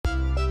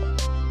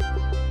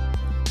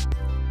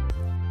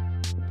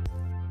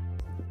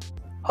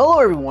Hello,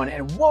 everyone,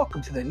 and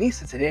welcome to the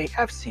NISA Today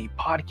FC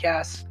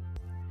podcast.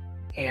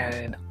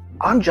 And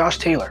I'm Josh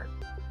Taylor.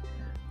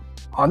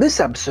 On this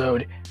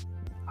episode,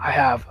 I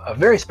have a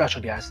very special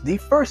guest, the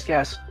first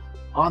guest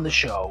on the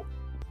show,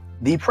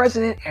 the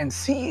president and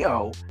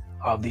CEO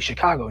of the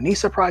Chicago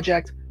NISA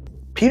Project,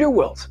 Peter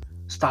Wilt,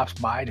 stops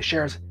by to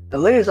share the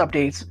latest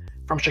updates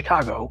from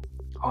Chicago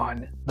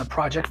on the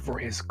project for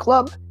his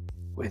club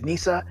with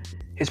NISA,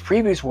 his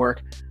previous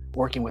work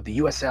working with the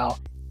USL,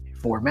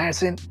 Forward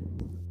Madison,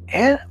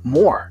 and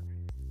more.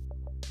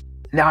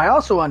 Now, I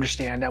also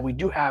understand that we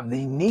do have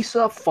the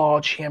NISA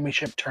Fall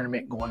Championship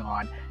Tournament going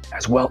on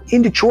as well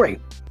in Detroit.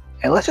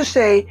 And let's just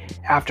say,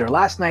 after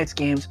last night's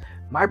games,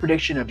 my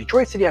prediction of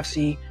Detroit City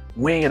FC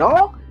winning it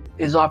all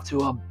is off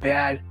to a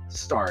bad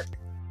start.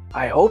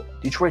 I hope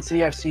Detroit City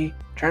FC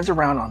turns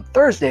around on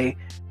Thursday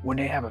when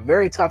they have a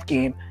very tough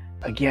game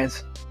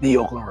against the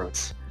Oakland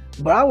Roots.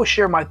 But I will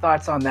share my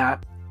thoughts on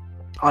that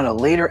on a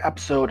later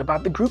episode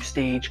about the group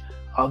stage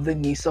of the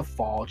NISA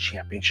Fall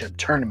Championship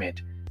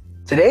Tournament.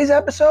 Today's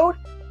episode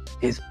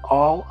is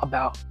all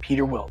about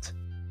Peter Wilt.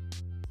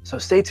 So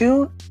stay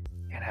tuned,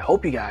 and I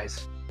hope you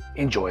guys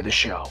enjoy the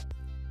show.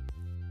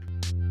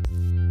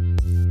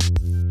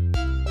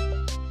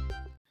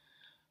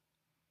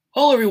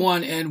 Hello,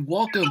 everyone, and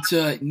welcome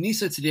to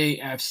NISA Today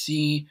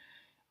FC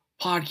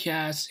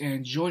podcast.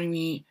 And joining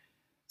me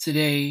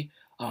today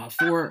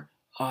for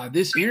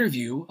this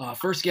interview,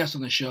 first guest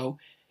on the show,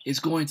 is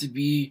going to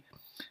be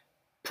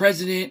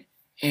President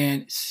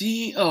and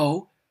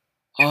CEO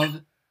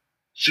of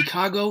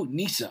Chicago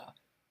NISA.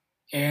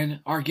 And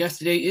our guest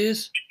today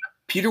is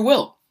Peter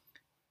Wilt.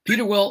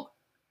 Peter Wilt,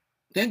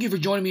 thank you for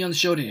joining me on the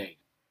show today.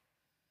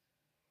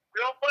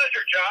 Real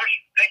pleasure,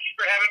 Josh. Thank you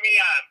for having me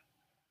on.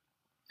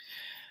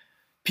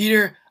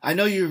 Peter, I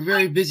know you're a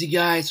very busy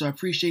guy, so I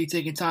appreciate you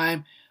taking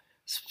time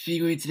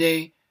speaking with me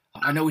today.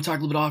 I know we talked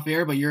a little bit off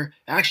air, but you're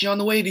actually on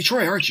the way to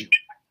Detroit, aren't you?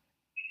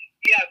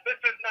 Yes, this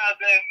is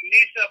the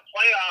NISA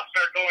playoffs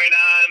are going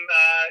on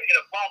in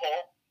a bubble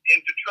in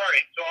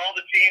Detroit. So all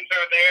the teams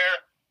are there.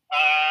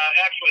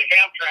 Actually,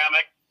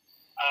 Hamtramck,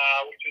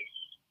 which is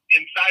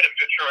inside of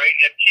Detroit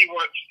at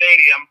Keyworth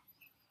Stadium.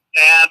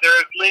 And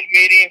there's league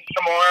meetings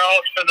tomorrow.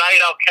 Tonight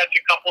I'll catch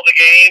a couple of the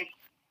games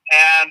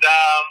and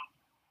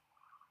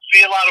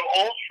see a lot of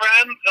old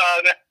friends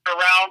that were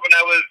around when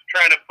I was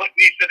trying to put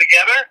NISA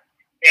together.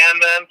 And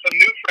then some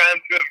new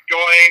friends who have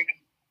joined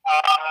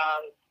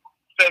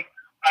since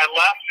I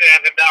left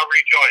and have now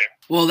rejoined.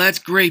 Well, that's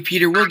great,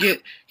 Peter. We'll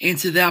get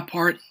into that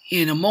part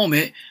in a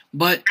moment.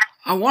 But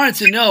I wanted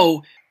to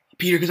know,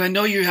 Peter, because I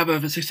know you have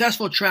a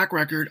successful track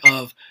record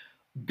of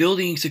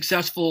building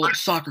successful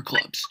soccer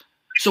clubs.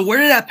 So where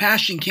did that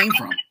passion came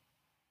from?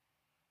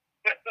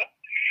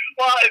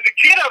 Well, as a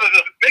kid, I was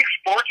a big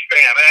sports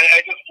fan.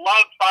 I just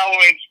loved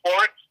following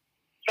sports.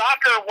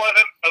 Soccer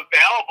wasn't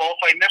available,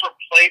 so I never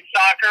played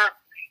soccer.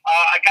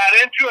 I got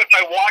into it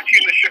by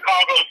watching the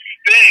Chicago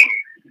Sting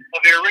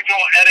of the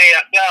original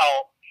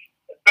NASL,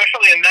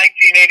 especially in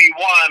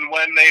 1981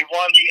 when they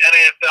won the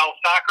NASL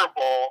Soccer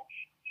Bowl.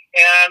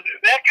 And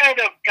that kind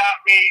of got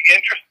me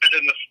interested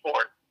in the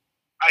sport.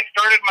 I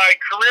started my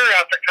career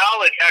after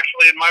college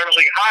actually in minor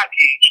league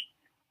hockey,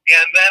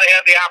 and then I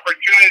had the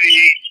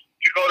opportunity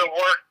to go to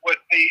work with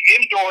the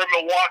indoor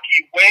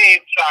Milwaukee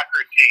Wave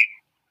soccer team,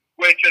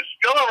 which is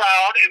still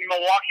around. And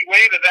Milwaukee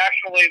Wave is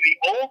actually the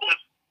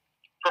oldest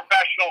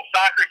professional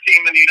soccer team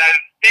in the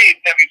United States,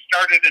 having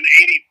started in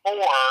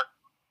 '84.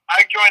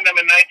 I joined them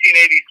in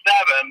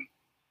 1987,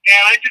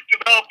 and I just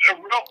developed a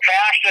real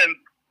passion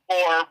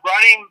for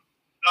running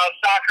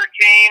soccer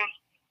teams,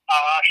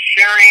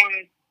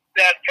 sharing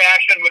that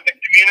passion with the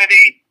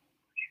community.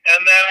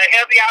 And then I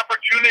had the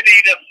opportunity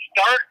to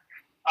start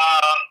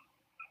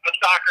a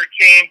soccer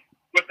team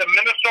with the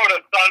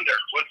Minnesota Thunder.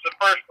 Was the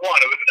first one.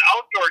 It was an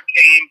outdoor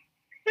team.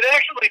 It had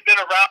actually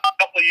been around a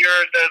couple of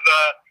years as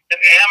an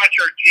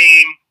amateur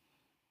team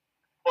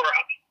for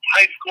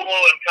high school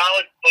and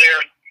college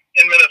players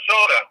in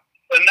Minnesota.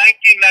 In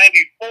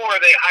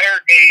 1994, they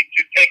hired me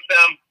to take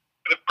them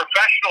to the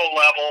professional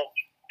level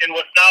in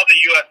what's now the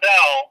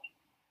USL.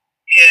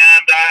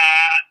 And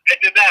I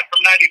did that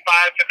from 95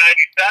 to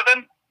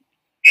 97.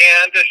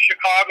 And the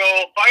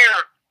Chicago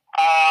Fire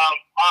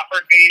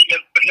offered me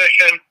this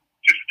position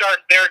to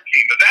start their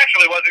team. It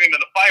actually wasn't even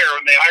the Fire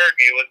when they hired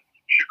me. It was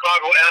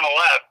Chicago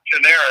MLS,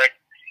 generic.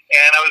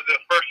 And I was the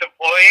first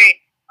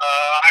employee,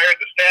 hired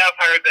the staff,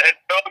 hired the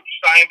head coach,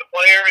 signed the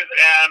players,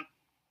 and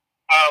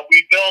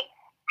we built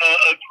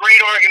a great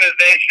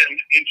organization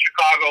in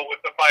Chicago with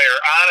the Fire,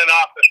 on and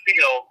off the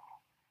field.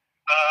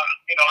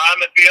 On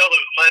the field, it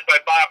was led by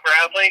Bob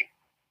Bradley,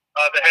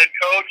 the head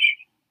coach.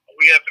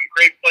 We had some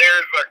great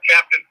players, our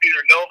captain,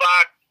 Peter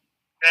Novak,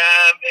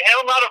 and they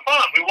had a lot of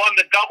fun. We won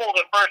the double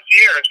the first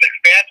year. It's an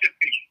expansion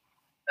team.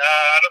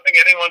 I don't think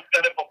anyone's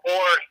done it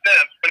before or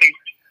since, winning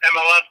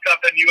MLS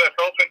Cup and U.S.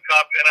 Open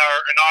Cup in our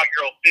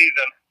inaugural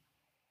season.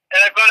 And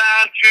I've gone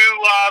on to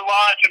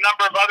launch a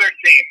number of other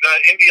teams.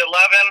 Indy 11,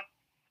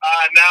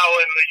 now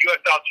in the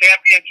USL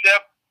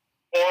Championship,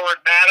 Forward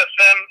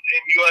Madison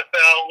in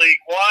USL League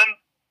One,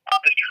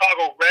 the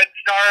Chicago Red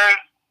Stars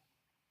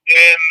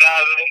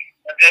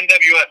in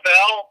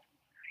NWSL,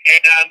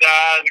 and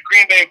the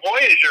Green Bay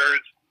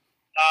Voyagers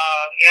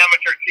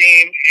amateur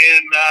team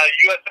in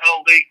USL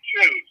League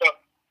 2. So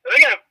I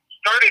think I've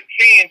started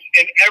teams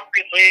in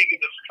every league in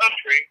this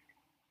country,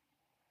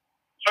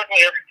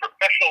 certainly every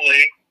professional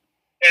league.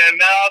 And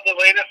now the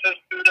latest is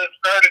to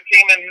start a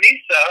team in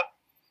NISA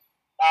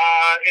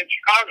in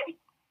Chicago.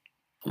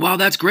 Wow,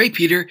 that's great,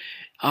 Peter.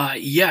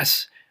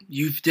 Yes,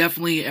 you've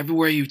definitely,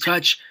 everywhere you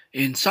touch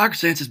in soccer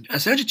sense, has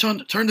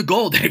essentially turned to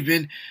gold. They've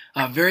been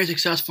very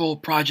successful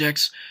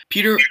projects.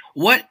 Peter,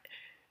 what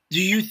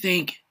do you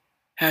think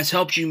has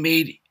helped you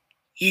made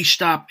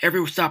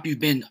every stop you've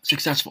been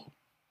successful?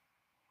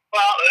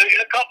 Well,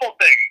 a couple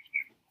things.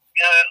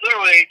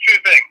 Literally two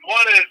things.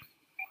 One is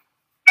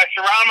I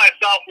surround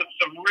myself with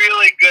some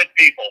really good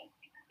people.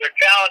 They're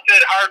talented,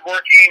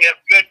 hardworking,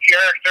 have good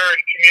character,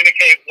 and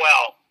communicate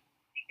well.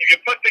 If you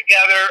put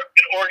together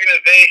an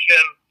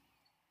organization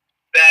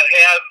that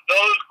has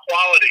those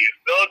qualities,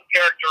 those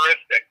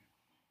characteristics,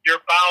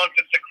 you're bound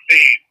to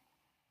succeed.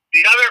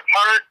 The other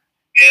part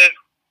is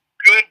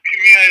good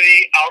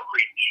community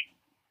outreach,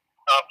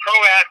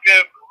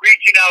 proactive,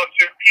 reaching out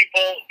to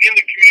people in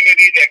the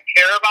community that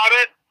care about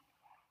it,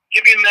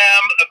 giving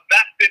them a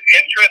vested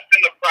interest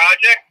in the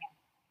project,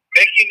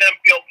 making them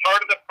feel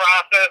part of the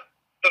process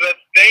so that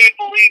they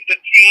believe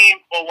the team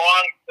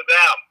belongs to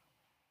them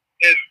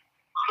is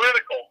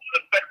critical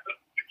to the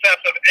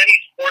success of any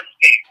sports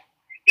team.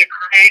 It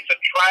creates a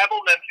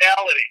tribal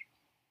mentality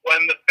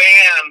when the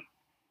fans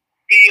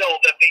feel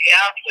that the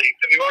athletes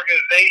and the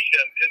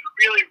organization is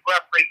really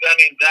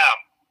representing them.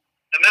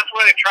 And that's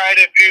what I try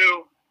to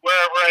do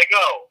wherever I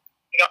go.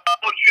 No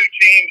two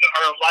teams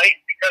are alike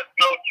because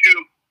no two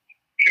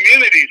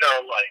communities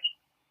are alike.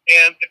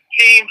 And the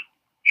teams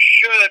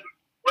should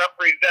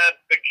represent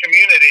the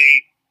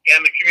community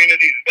and the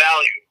community's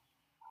values.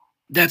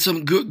 That's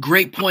some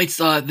great points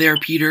there,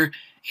 Peter.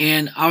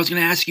 And I was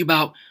going to ask you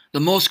about the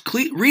most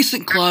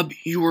recent club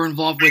you were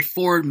involved with,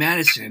 Forward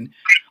Madison.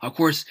 Of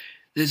course,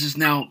 this is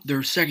now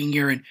their second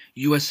year in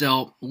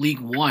USL League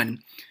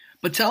 1.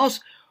 But tell us,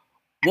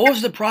 what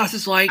was the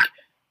process like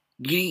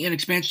getting an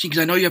expansion team?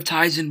 Because I know you have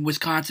ties in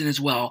Wisconsin as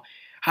well.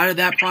 How did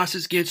that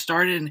process get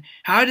started, and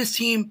how did this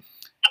team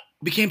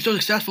become so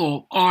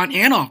successful on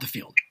and off the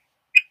field?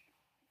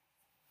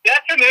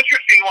 That's an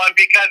interesting one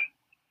because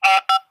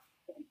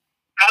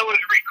I was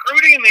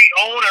recruiting the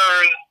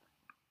owners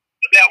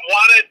that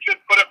wanted to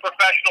put a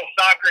professional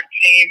soccer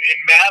team in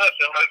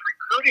Madison. I was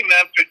recruiting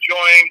them to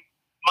join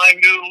my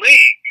new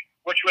league,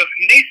 which was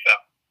NISA.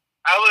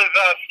 I was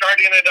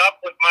starting it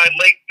up with my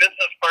late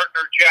business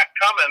partner, Jack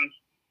Cummins,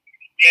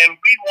 and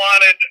we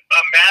wanted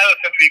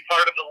Madison to be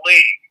part of the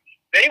league.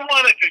 They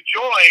wanted to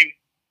join,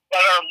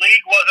 but our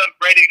league wasn't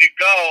ready to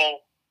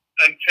go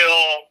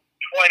until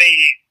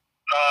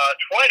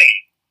 2020.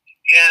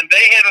 And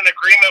they had an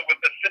agreement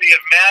with the city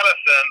of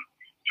Madison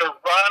to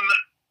run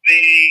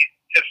the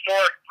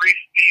historic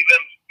Breese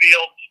Stevens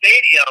Field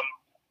Stadium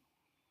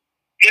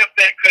if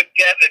they could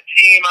get a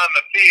team on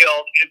the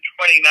field in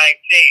 2019.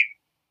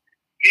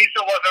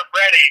 NISA wasn't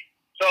ready,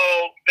 so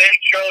they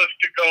chose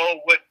to go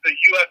with the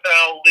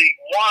USL League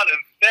 1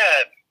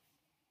 instead.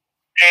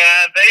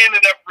 And they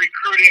ended up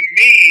recruiting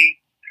me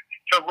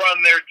to run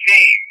their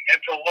team and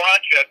to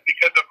launch it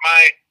because of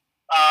my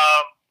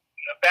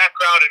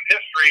background and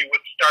history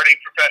with starting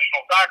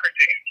professional soccer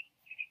teams.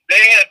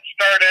 They had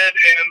started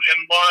and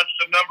launched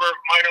a number of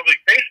minor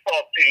league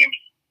baseball teams,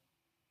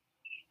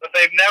 but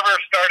they've never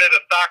started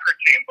a soccer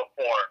team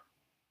before.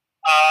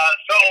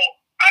 So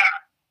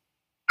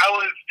I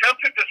was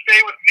tempted to stay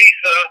with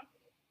NISA,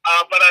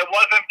 but I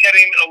wasn't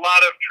getting a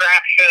lot of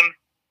traction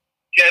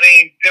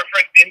getting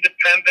different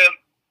independent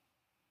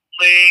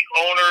league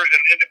owners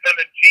and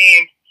independent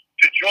teams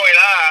to join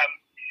on.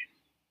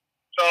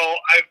 So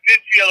I did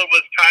feel it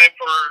was time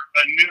for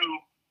a new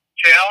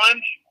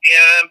challenge,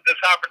 and this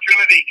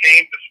opportunity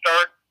came to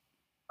start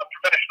a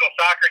professional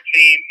soccer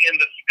team in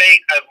the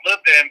state I've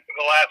lived in for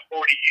the last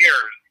 40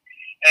 years.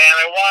 And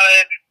I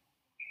wanted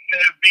to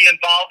be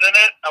involved in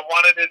it. I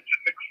wanted it to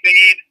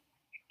succeed,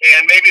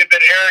 and maybe a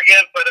bit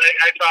arrogant, but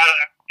I thought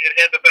it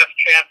had the best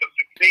chance of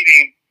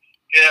succeeding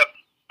if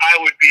I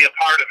would be a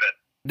part of it.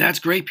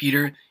 That's great,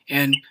 Peter.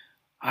 And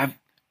I've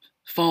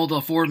followed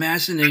Forward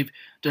Madison. They've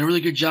done a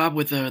really good job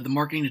with the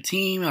marketing the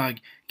team,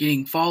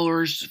 getting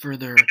followers for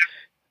their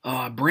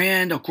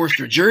brand. Of course,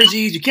 their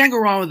jerseys. You can't go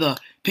wrong with the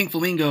pink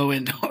flamingo.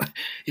 And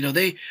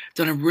they've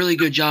done a really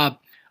good job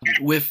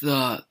with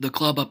the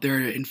club up there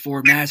in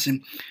Forward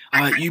Madison.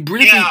 You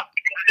briefly,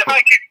 if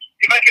I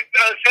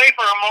could say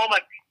for a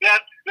moment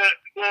that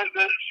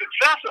the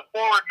success of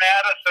Forward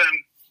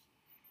Madison,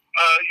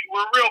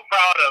 we're real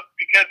proud of,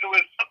 because it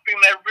was something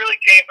that really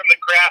came from the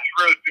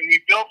grassroots, and we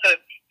built it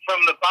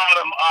from the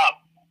bottom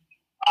up.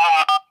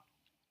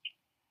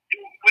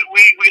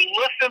 We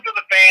listened to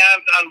the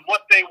fans on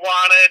what they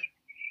wanted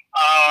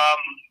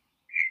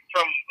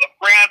from a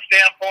brand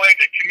standpoint,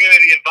 a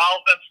community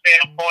involvement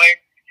standpoint,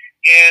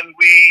 and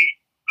we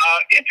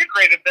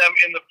integrated them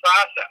in the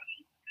process.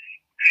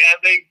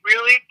 And they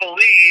really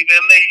believe,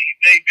 and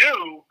they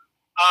do,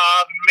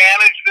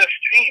 manage this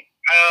team.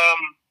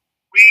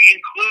 We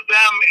include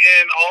them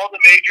in all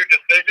the major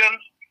decisions,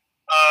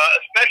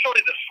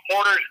 especially the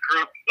supporters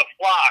group, the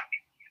flock.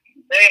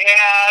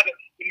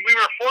 We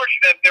were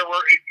fortunate there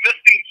were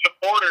existing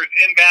supporters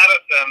in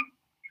Madison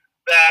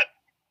that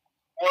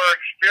were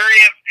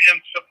experienced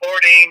in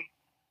supporting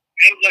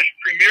English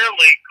Premier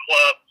League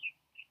clubs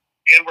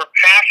and were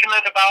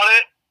passionate about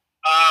it,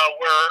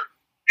 were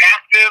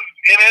active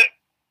in it,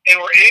 and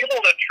were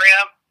able to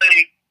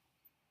translate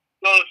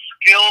those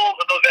skills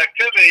and those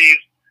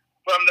activities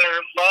from their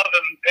love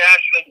and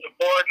passion and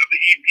support of the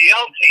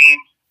EPL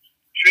teams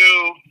to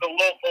the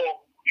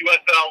local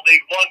USL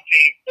League One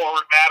team,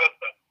 Forward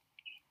Madison.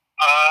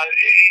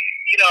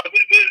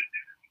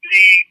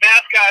 The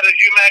mascot, as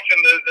you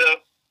mentioned, the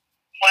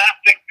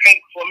plastic pink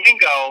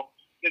flamingo,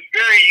 is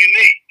very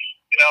unique.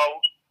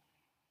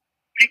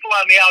 People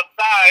on the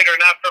outside are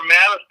not from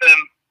Madison,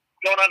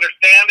 don't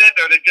understand it,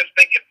 or they just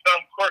think it's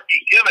some quirky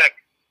gimmick.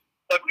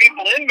 But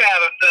people in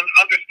Madison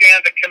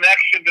understand the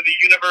connection to the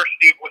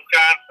University of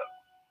Wisconsin,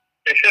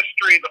 the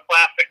history of the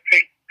plastic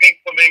pink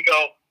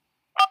flamingo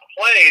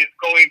plays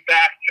going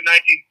back to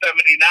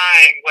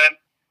 1979 when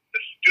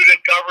the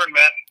student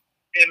government,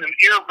 in an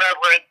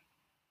irreverent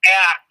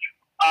act,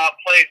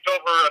 placed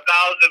over 1,000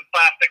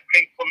 plastic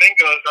pink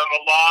flamingos on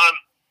the lawn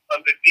of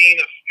the Dean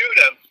of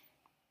Students.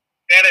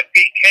 And it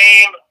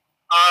became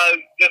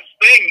this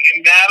thing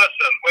in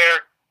Madison where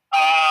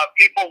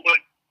people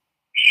would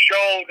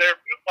show their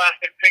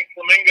plastic pink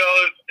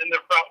flamingos in the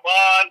front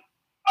lawn,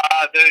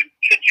 the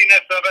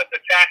kitschiness of it,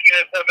 the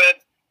tackiness of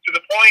it, to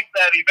the point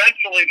that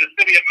eventually the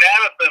city of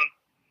Madison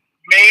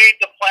made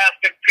the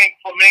plastic pink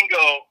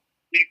flamingo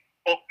the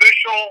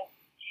official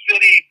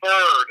city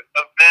bird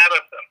of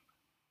Madison.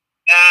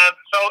 And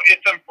so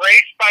it's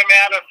embraced by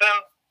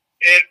Madison.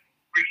 It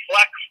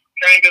reflects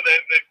kind of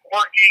the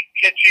quirky,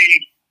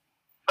 kitschy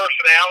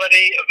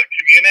personality of the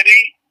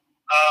community.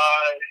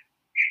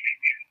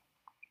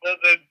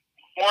 The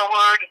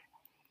Forward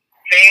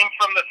came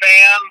from the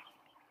fans,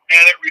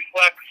 and it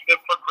reflects the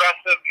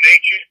progressive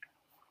nature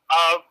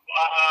of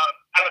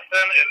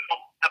Madison. It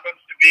happens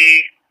to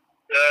be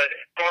the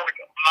historic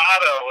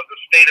motto of the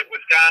state of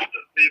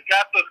Wisconsin. So you've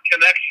got those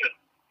connections.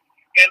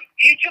 And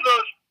each of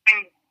those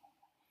things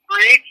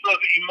creates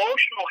those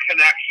emotional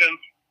connections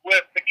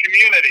with the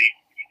community.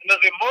 And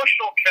those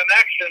emotional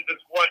connections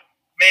is what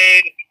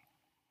made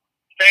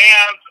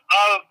fans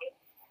of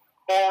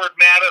Forward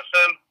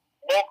Madison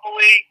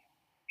locally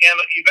and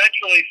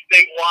eventually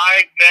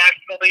statewide,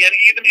 nationally, and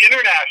even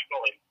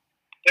internationally.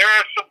 There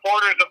are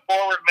supporters of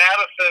Forward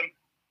Madison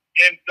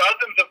in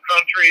dozens of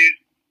countries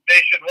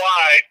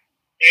nationwide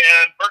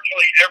and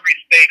virtually every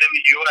state in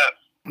the U.S.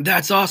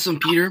 That's awesome,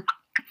 Peter.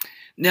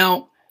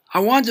 Now, I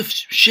wanted to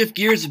shift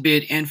gears a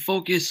bit and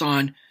focus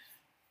on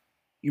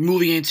you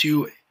moving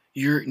into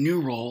your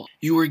new role.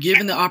 You were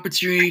given the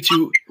opportunity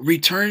to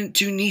return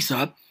to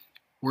NISA,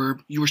 where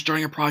you were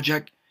starting a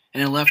project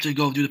and then left to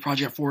go do the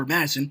project Forward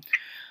Madison,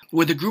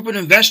 with a group of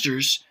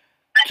investors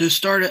to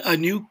start a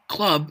new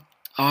club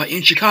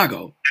in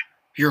Chicago,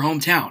 your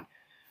hometown.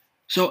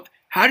 So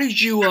how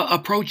did you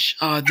approach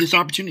this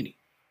opportunity?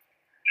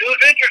 It was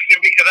interesting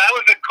because I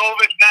was a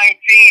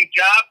COVID-19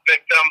 job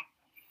victim.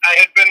 I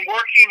had been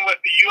working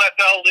with the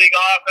USL League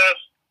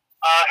office,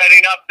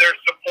 heading up their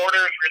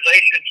supporters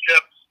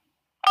relationships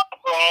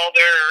for all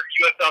their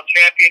USL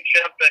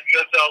Championship and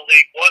USL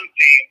League One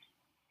teams,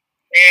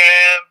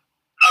 and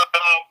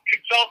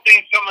consulting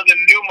some of the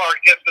new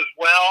markets as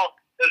well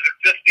as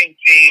existing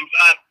teams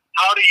on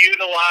how to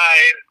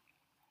utilize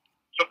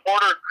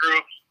supporter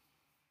groups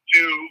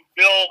to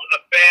build a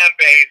fan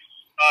base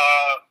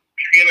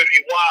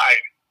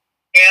community-wide.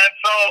 And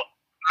so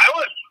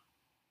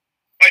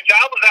my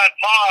job was on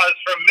pause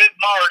from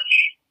mid-March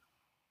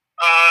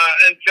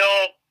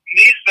until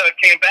NISA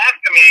came back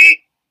to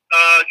me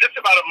just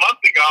about a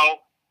month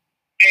ago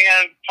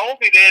and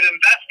told me they had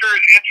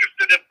investors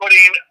interested in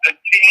putting a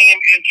team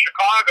in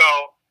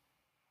Chicago,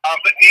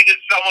 but needed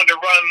someone to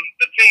run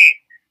the team.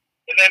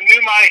 And then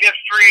knew my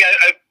history.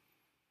 I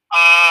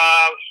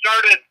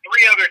started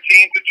 3 other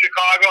teams in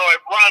Chicago.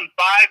 I've run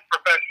 5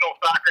 professional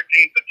soccer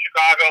teams in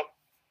Chicago.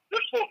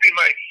 This will be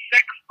my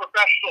 6th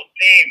professional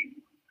team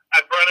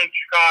I've run in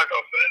Chicago,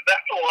 so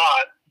that's a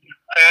lot.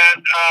 And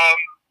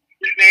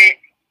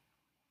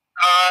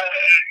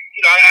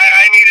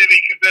I needed to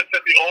be convinced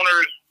that the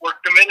owners were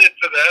committed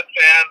to this,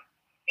 and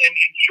in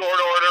short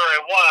order, I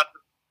was.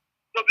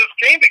 So this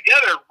came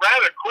together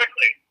rather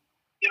quickly.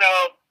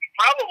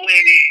 Probably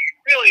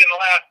really in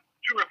the last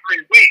 2 or 3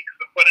 weeks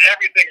is when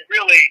everything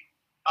really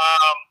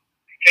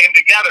came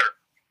together.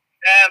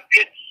 And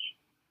it's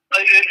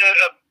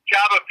a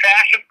job of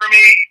passion for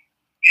me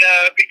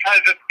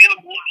because it's in a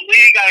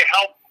league I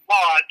helped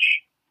launch,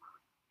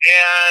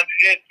 and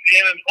it's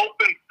in an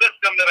open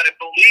system that I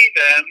believe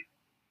in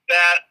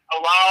that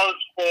allows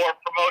for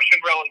promotion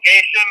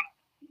relegation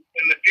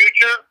in the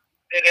future.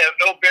 It has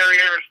no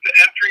barriers to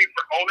entry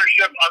for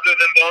ownership other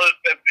than those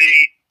that the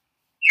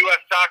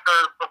U.S.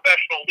 Soccer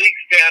Professional League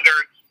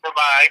standards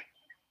provide.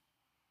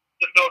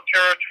 There's no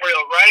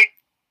territorial rights.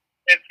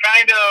 It's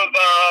kind of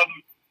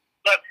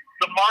let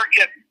the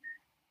market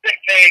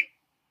dictate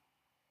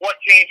what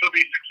teams will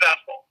be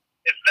successful.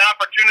 It's an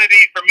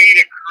opportunity for me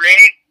to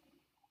create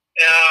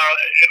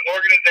an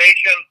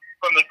organization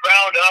from the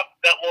ground up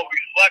that will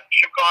reflect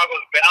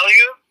Chicago's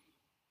values,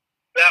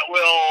 that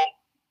will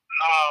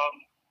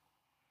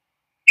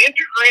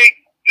integrate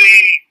the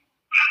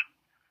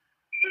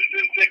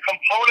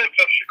components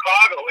of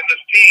Chicago in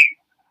this team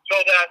so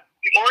that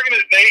the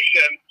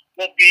organization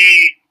will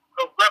be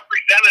a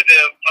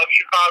representative of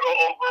Chicago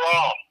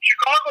overall.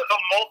 Chicago is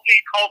a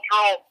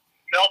multicultural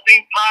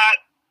melting pot.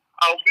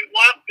 We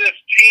want this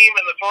team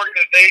and this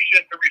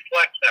organization to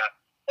reflect that.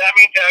 That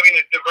means having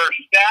a diverse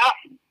staff.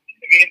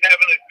 It means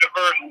having a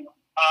diverse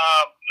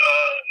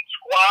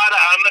squad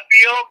on the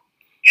field.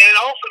 And it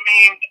also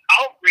means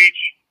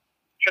outreach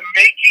to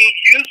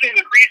using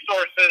the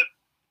resources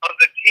of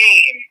the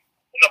team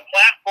and the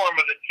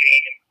platform of the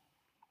team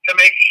to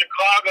make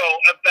Chicago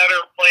a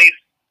better place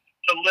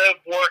to live,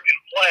 work,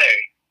 and play.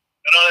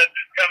 I know that's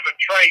kind of a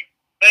trite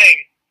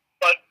thing,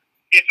 but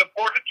it's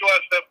important to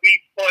us that we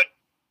put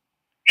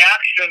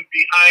action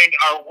behind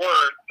our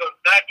words, so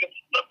it's not just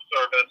lip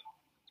service,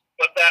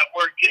 but that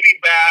we're giving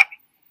back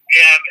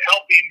and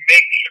helping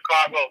make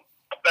Chicago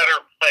a better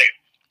place.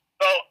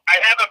 So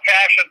I have a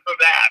passion for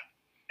that,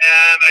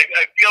 and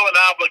I feel an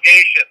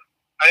obligation.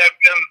 I have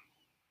been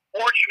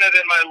fortunate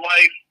in my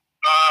life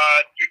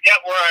to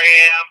get where I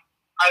am.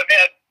 I've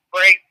had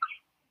breaks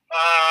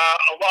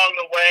along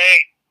the way,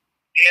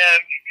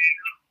 and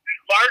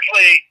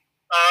largely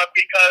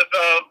because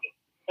of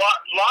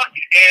luck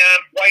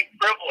and white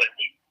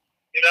privilege.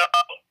 You know,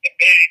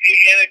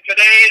 in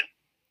today's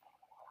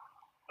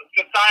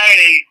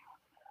society,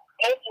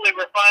 hopefully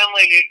we're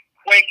finally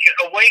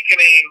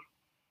awakening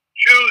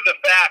to the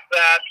fact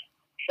that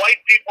white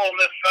people in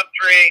this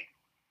country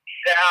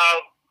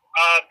have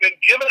been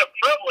given a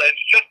privilege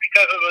just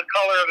because of the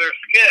color of their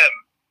skin.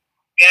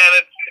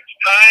 And it's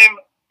time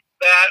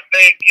that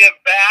they give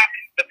back,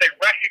 that they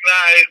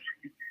recognize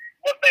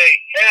what they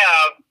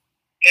have,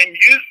 and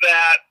use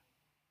that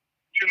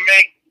to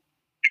make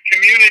the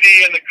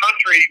community and the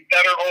country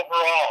better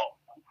overall.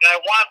 And I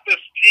want this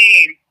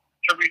team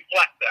to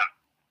reflect that.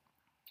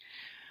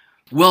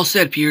 Well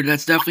said, Peter.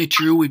 That's definitely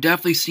true. We've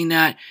definitely seen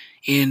that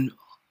in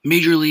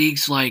major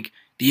leagues like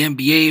the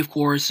NBA, of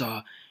course,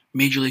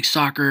 Major League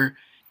Soccer,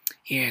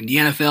 and the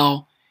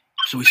NFL.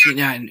 So we've seen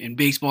that in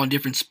baseball and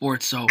different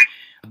sports. So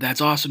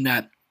that's awesome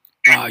that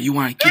you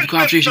want to keep the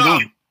conversation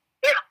going.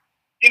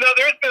 You know,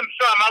 there's been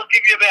some. I'll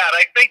give you that.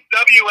 I think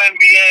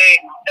WNBA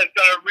has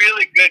done a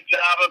really good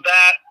job of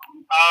that.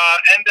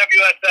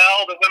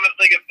 NWSL, the Women's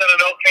League, has done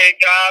an okay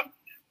job.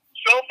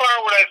 So far,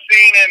 what I've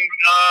seen in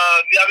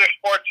the other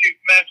sports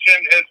you've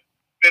mentioned has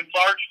been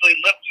largely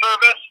lip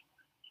service.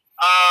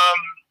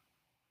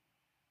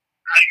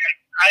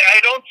 I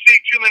don't see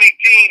too many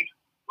teams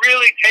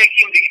really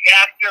taking the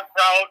active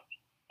route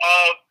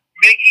of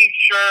making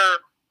sure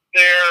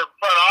their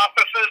front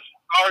offices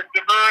are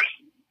diverse,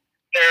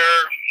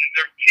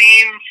 their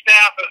team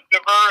staff is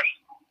diverse,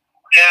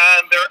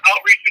 and their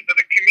outreach into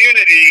the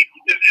community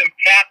is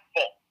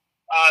impactful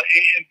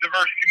in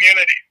diverse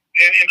communities,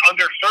 in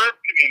underserved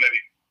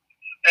communities.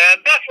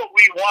 And that's what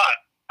we want.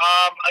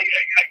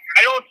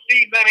 I don't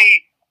see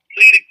many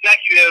lead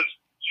executives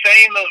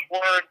saying those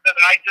words that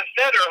I just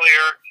said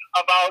earlier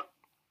about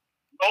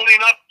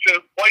owning up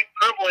to white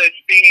privilege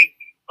being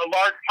a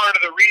large part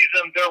of the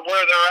reason they're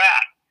where they're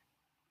at.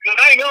 Because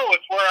I know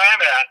it's where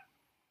I'm at.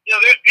 You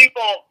know, there's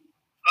people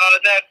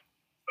that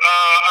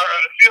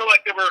feel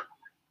like they were,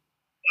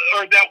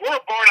 or that were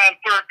born on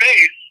third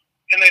base,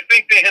 and they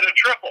think they hit a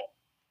triple.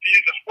 To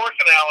use a sports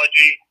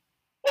analogy,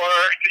 or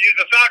to use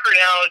a soccer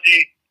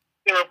analogy,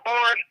 they were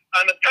born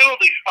on the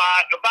penalty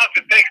spot, about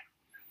to take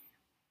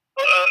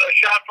a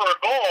shot for a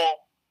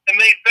goal, and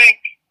they think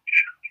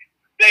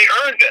they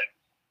earned it.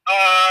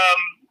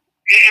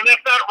 And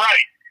that's not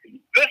right.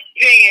 This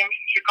team,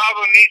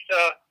 Chicago needs to,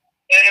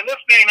 and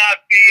this may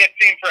not be a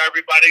team for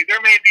everybody.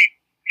 There may be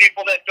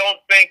people that don't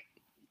think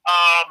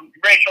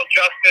racial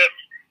justice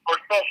or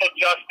social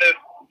justice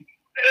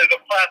is a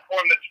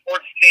platform that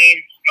sports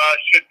teams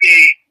should be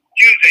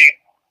using.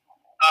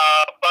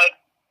 But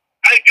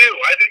I do.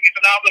 I think it's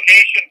an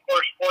obligation for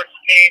a sports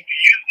team to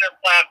use their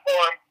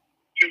platform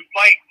to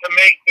fight to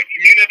make the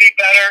community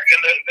better and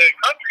the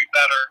country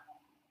better.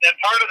 And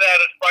part of that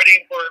is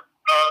fighting for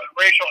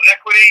racial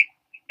equity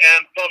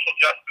and social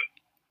justice.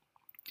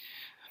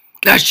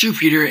 That's true,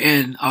 Peter,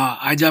 and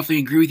I definitely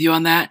agree with you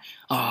on that.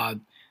 I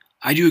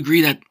do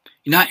agree that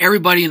not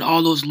everybody in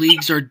all those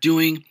leagues are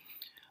doing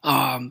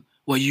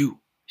what you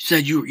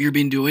said you've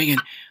been doing,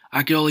 and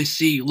I can only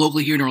see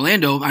locally here in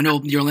Orlando. I know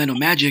the Orlando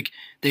Magic,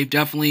 they've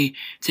definitely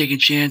taken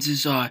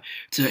chances to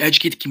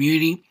educate the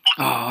community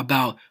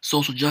about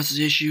social justice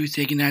issues,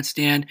 taking that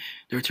stand.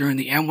 They're turning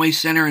the Amway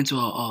Center into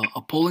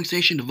a polling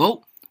station to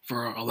vote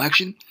for an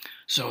election.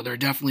 So they're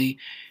definitely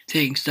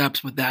taking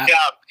steps with that. Yeah.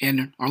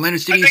 And Orlando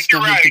City is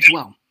stepping up as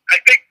well. I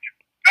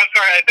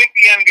think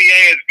the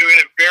NBA is doing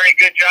a very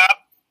good job.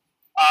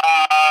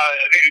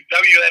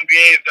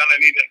 WNBA has done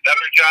an even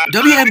better job.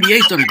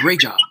 WNBA's done a great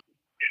job.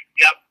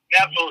 Yep,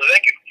 absolutely.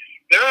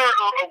 They're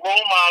a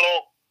role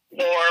model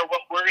for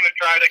what we're going to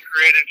try to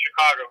create in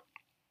Chicago.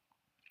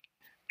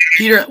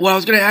 Peter, what I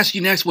was going to ask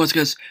you next was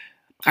because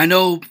I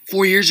know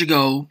 4 years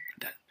ago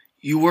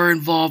you were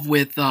involved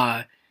with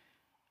the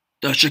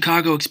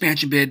Chicago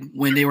expansion bid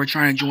when they were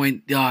trying to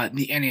join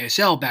the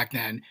NASL back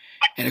then.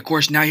 And, of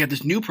course, now you have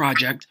this new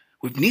project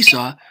with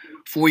NISA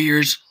 4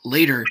 years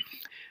later.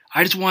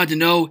 I just wanted to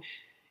know,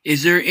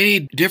 is there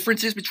any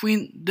differences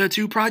between the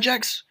two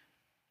projects?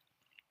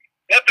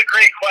 That's a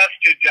great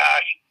question,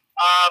 Josh.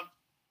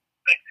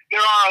 There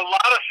are a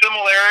lot of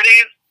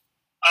similarities,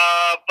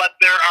 but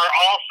there are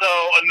also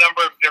a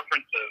number of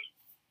differences.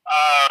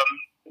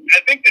 I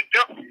think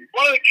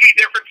one of the key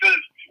differences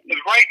is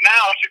right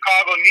now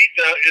Chicago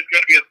NISA is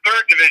going to be a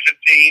third division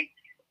team,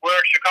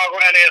 where Chicago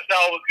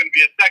NASL was going to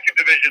be a second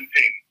division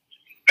team.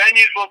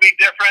 Venues will be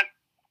different.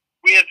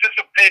 We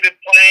anticipated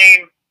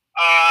playing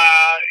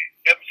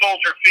at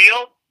Soldier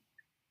Field.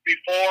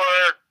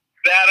 Before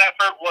that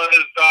effort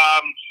was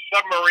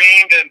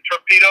submarined and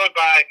torpedoed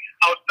by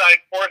outside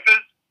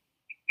forces.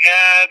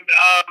 And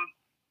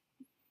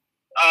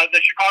the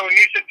Chicago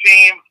NISA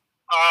team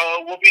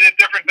will be in a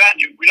different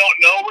venue. We don't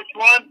know which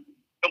one.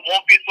 It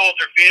won't be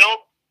Soldier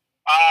Field.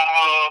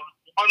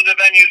 One of the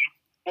venues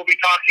we'll be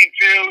talking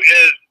to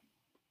is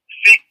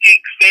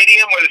SeatGeek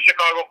Stadium, where the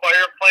Chicago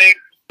Fire played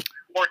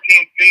 14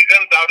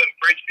 seasons out in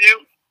Bridgeview.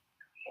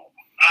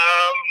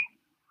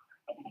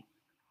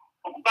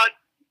 But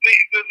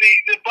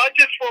the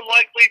budgets will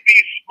likely be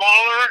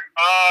smaller,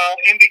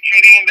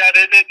 indicating that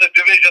it is a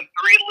Division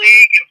III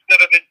league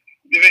instead of a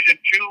Division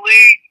II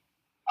league.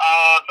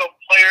 So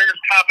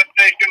players'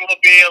 compensation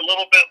will be a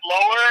little bit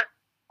lower.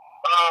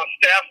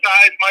 Staff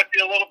size might be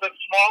a little bit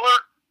smaller.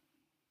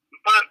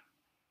 But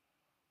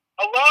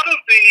a lot of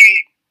the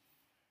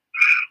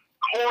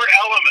core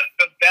elements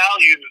and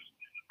values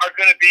are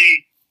going to be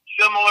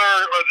similar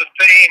or the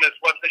same as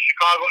what the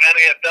Chicago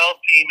NASL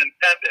team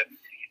intended.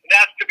 And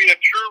that's to be a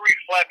true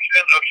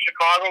reflection of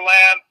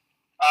Chicagoland,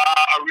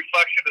 a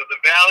reflection of the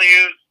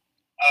values,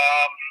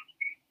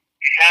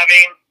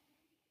 having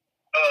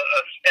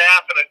a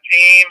staff and a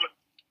team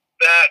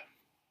that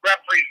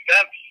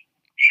represents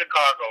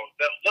Chicago,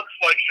 that looks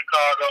like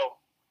Chicago,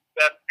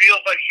 that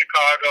feels like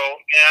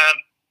Chicago, and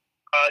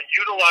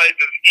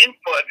utilizes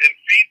input and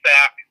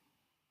feedback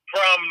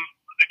from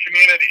the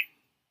community.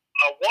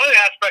 One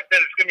aspect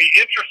that is going to be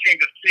interesting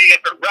to see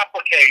if it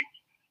replicates,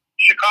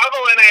 Chicago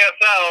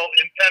NASL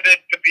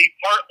intended to be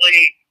partly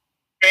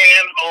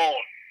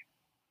fan-owned.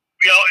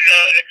 We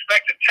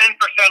expected 10%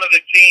 of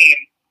the team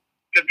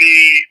to be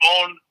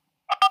owned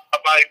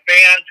by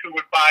fans who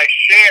would buy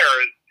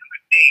shares in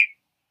the team.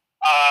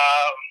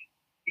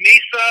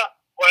 NISA,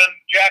 when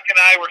Jack and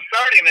I were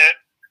starting it,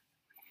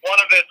 one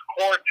of its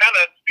core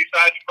tenets,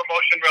 besides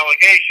promotion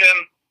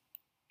relegation,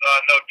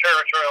 no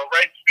territorial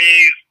rights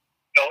fees,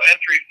 no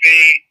entry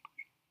fee,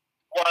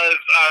 was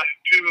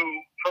to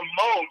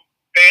promote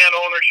fan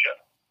ownership.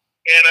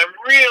 And I'm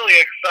really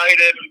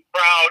excited and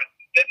proud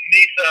that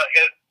NISA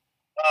has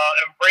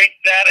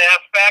embraced that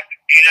aspect.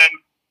 And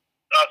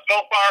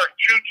so far,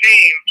 two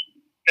teams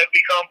have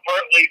become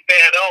partly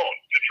fan-owned,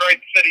 Detroit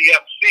City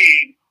FC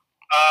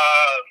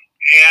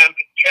and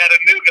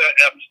Chattanooga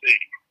FC.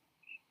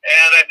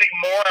 And I think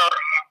more are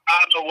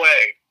on the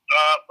way.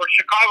 For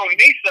Chicago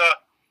NISA,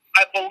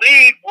 I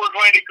believe we're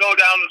going to go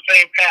down the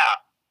same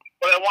path.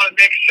 But I want to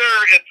make sure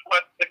it's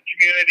what the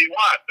community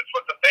wants. It's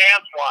what the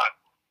fans want.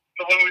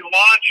 So when we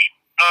launch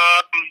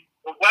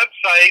the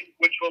website,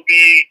 which will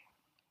be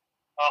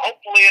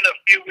hopefully in a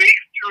few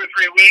weeks, 2 or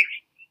 3 weeks,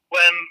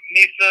 when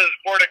NISA's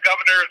Board of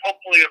Governors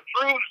hopefully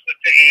approves the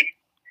team,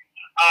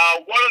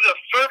 one of the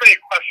survey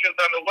questions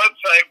on the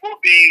website will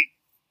be,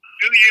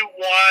 do you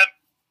want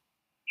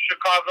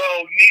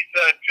Chicago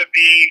NISA to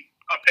be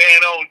a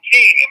fan-owned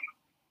team?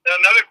 And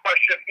another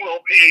question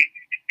will be,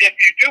 if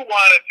you do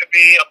want it to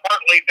be a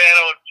partly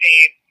fan-owned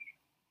team,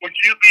 would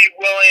you be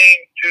willing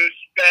to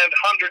spend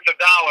hundreds of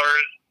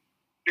dollars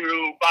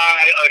to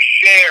buy a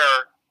share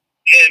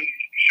in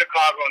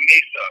Chicago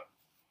NISA?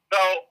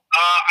 So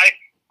I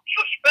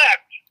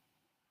suspect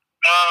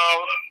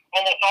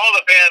almost all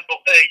the fans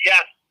will say,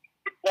 yes,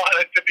 we want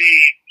it to be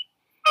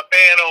a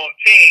fan-owned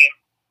team.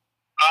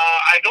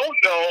 I don't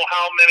know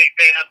how many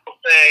fans will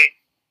say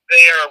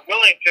they are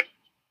willing to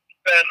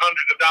spend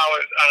hundreds of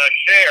dollars on a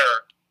share.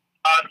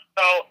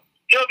 So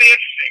it'll be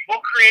interesting.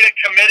 We'll create a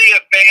committee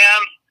of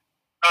fans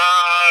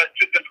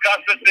to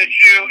discuss this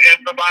issue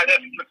and provide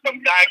us with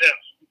some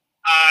guidance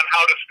on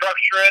how to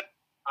structure it,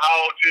 how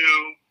to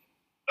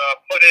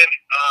put in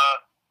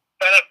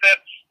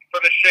benefits for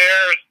the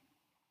shares,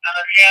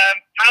 and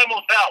time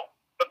will tell.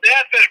 But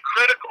that's a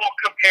critical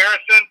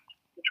comparison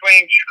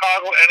between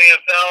Chicago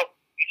NASL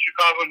and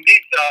Chicago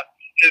NISA,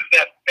 is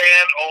that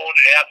fan-owned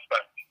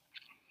aspect.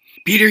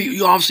 Peter,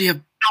 you obviously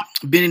have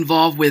been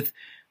involved with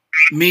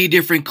many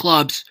different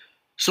clubs.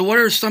 So what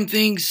are some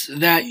things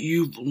that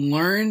you've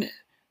learned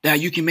that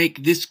you can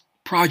make this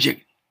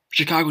project,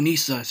 Chicago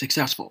NISA,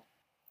 successful?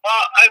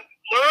 I've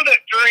learn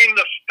it during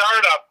the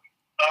startup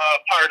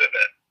part of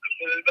it,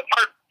 the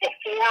part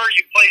before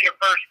you play your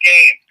first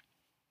game.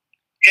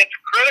 It's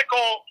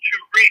critical to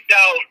reach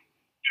out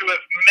to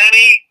as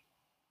many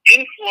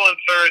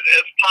influencers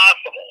as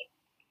possible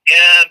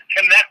and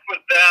connect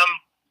with them,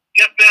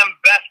 get them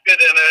vested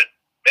in it,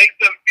 make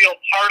them feel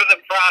part of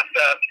the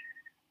process,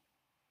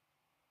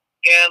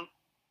 and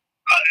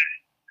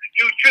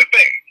do two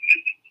things.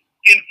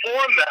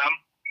 Inform them,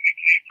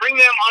 bring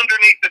them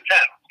underneath the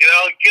tent,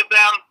 give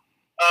them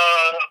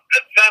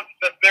a sense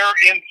that they're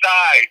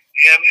inside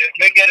and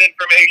they get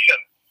information.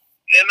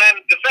 And then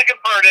the second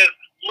part is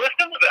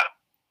listen to them.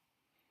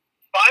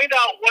 Find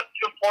out what's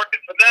important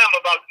to them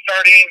about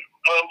starting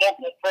a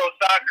local pro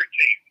soccer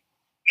team.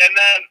 And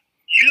then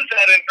use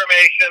that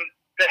information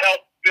to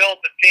help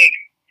build the team.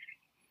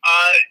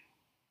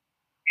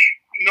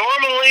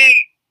 Normally,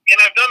 and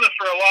I've done this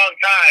for a long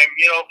time,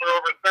 for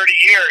over 30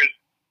 years,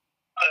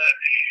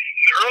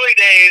 the early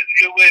days,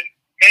 it would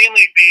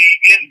mainly be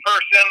in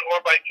person or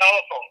by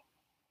telephone.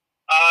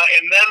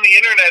 And then the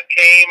internet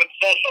came and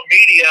social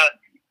media,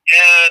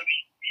 and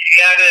he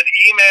added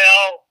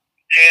email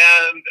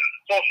and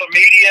social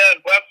media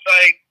and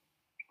website,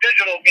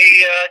 digital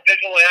media,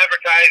 digital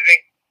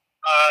advertising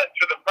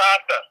to the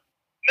process.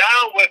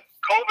 Now with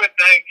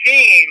COVID-19,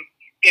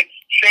 it's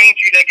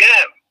changing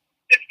again.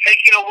 It's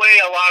taking away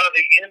a lot of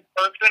the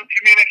in-person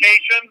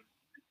communication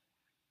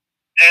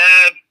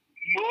and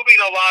moving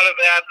a lot of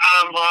that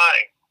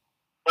online,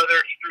 whether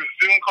it's through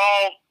Zoom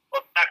calls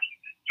or back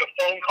to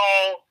phone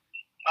calls,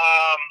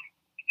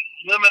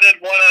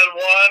 limited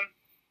one-on-one,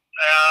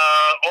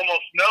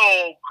 almost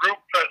no group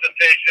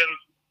presentations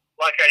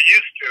like I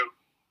used to.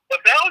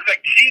 But that was a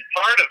key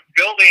part of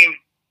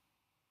building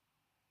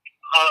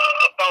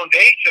a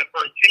foundation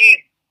for a team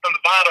from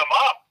the bottom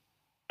up,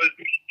 was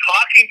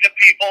talking to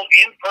people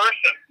in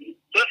person,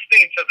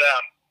 listening to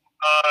them,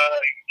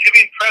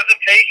 giving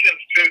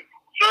presentations to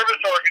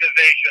service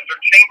organizations or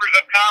chambers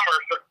of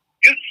commerce or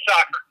youth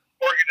soccer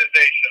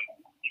organizations.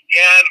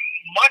 And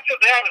much of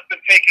that has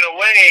been taken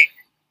away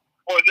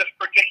for this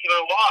particular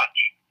launch.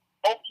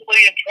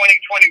 Hopefully in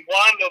 2021,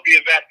 there'll be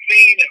a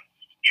vaccine and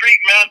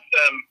treatment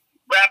and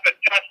rapid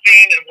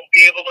testing, and we'll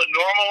be able to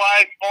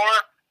normalize more.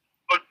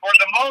 But for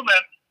the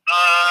moment,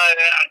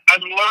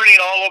 I'm learning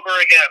all over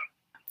again.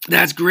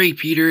 That's great,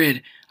 Peter.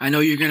 And I know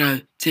you're going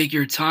to take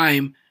your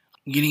time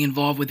getting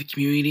involved with the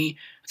community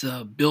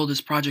to build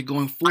this project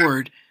going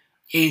forward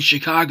in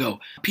Chicago.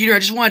 Peter, I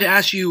just wanted to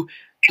ask you,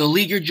 the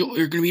league you're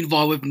going to be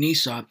involved with,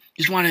 NISA,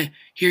 just want to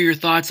hear your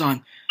thoughts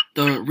on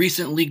the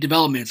recent league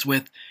developments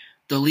with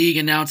the league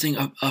announcing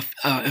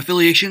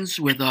affiliations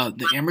with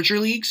the amateur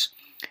leagues,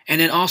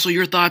 and then also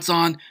your thoughts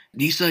on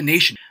NISA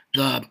Nation,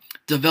 the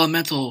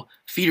developmental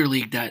feeder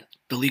league that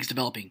the league's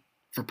developing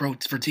for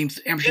teams,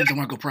 amateur teams that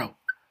want to go pro.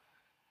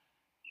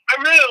 I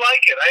really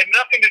like it. I had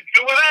nothing to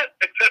do with it,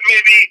 except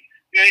maybe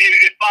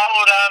it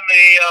followed on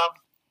the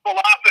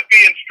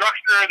philosophy and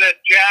structure that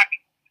Jack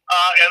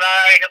and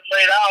I had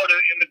laid out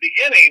in the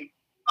beginning.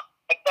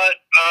 But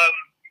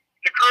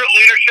the current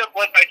leadership,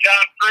 led by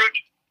John Fruch,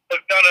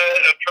 has done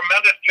a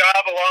tremendous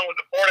job, along with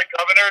the Board of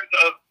Governors,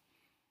 of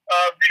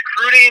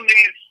recruiting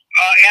these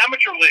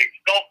amateur leagues.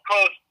 Gulf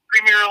Coast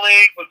Premier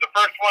League was the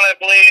first one, I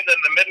believe, and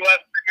the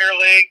Midwest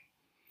Premier League,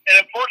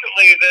 and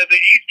importantly,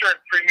 the Eastern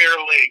Premier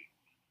League.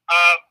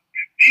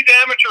 These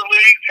amateur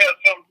leagues have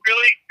some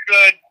really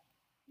good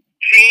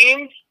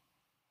teams,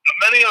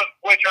 many of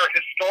which are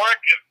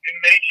historic in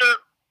nature,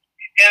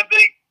 and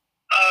they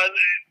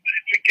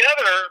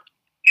together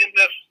in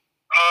this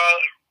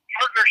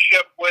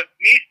partnership with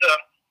NISA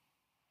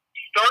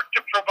start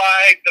to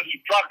provide the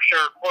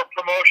structure for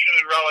promotion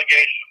and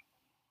relegation.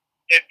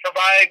 It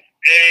provides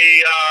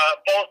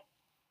both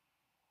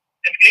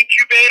an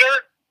incubator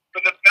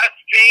for the best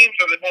teams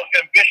or the most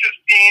ambitious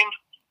teams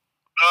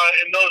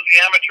in those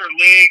amateur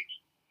leagues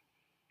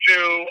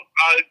to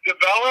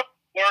develop,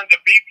 learn to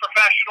be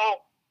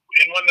professional,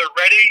 and when they're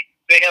ready,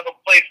 they have a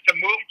place to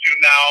move to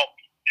now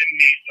in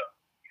NISA.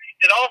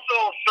 It also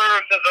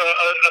serves as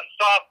a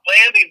soft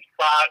landing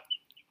spot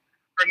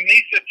for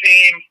NISA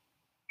teams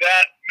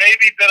that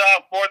maybe bit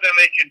off more than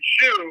they can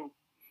chew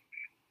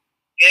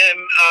in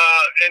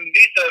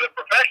NISA at a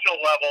professional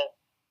level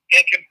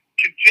and can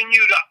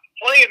continue to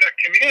play in their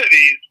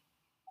communities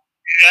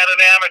at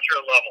an amateur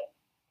level.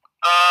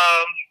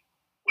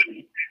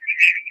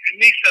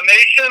 NISA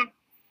Nation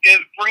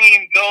is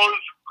bringing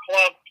those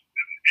clubs,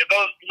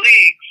 those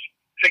leagues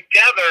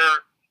together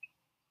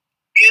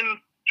in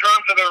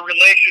terms of their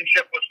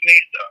relationship with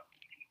NISA.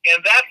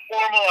 And that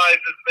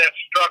formalizes that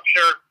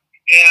structure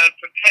and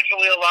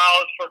potentially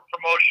allows for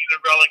promotion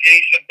and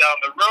relegation down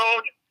the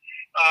road.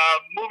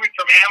 Moving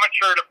from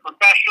amateur to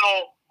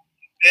professional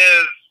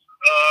is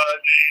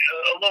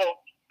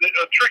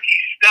a tricky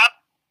step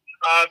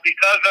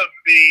because of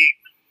the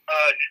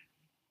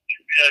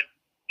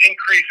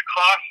increased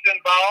costs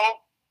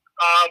involved.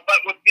 But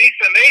with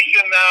NISA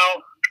Nation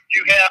now,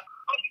 you have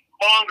a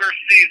longer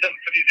season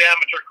for these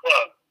amateur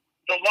clubs.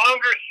 The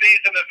longer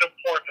season is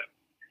important.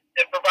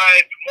 It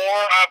provides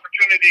more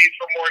opportunities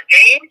for more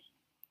games,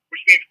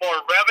 which means more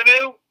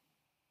revenue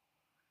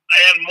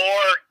and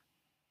more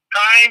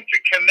time to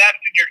connect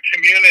in your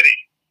community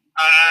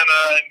on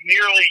a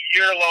nearly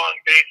year-long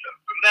basis,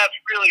 and that's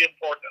really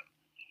important.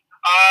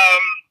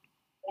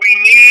 We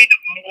need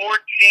more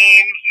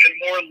teams and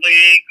more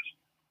leagues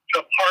to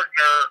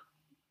partner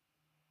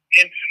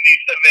into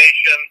NISA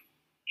Nation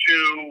to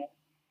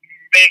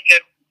make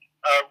it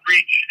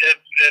reach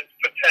its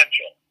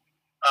potential.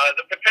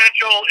 The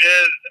potential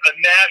is a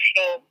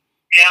national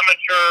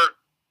amateur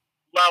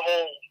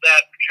level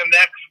that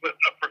connects with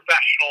a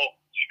professional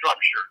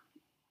structure.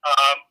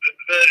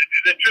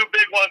 The two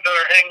big ones that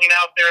are hanging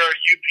out there are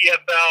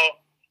UPSL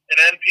and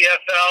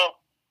NPSL.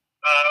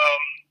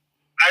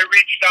 I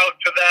reached out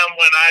to them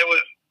when I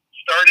was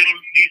starting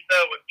NISA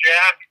with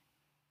Jack.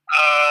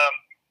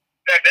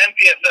 In fact,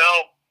 NPSL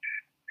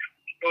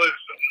was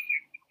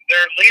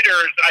their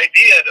leader's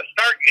idea to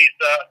start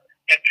NISA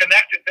and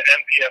connect it to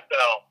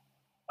NPSL.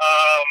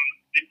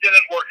 It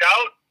didn't work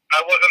out.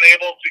 I wasn't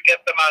able to get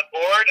them on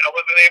board. I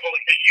wasn't able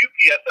to get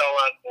UPSL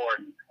on board.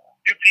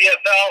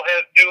 UPSL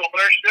has new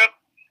ownership.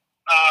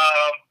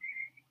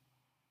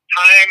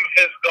 Time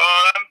has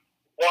gone.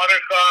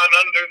 Water's gone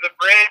under the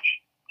bridge.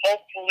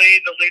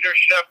 Hopefully the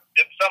leadership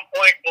at some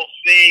point will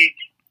see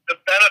the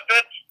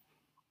benefits.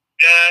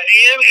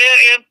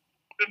 And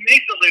the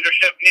NISA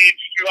leadership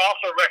needs to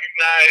also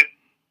recognize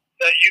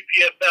that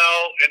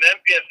UPSL and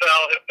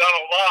NPSL have done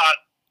a lot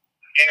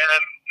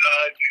and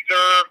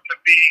deserve to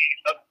be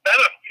a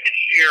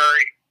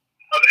beneficiary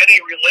of any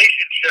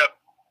relationship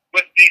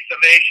with NISA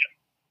Nation.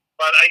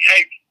 But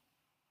I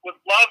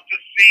would love to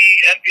see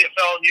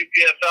NPSL and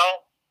UPSL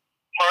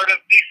part of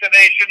NISA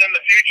Nation in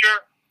the future,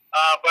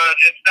 but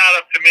it's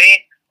not up to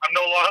me. I'm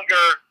no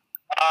longer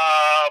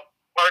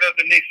part of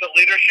the NISA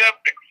leadership,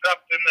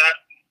 except in that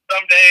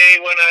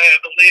someday when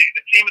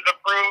the team is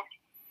approved,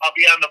 I'll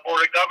be on the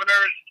board of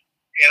governors,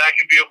 and I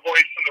can be a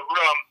voice in the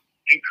room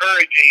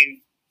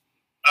encouraging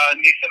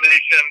NISA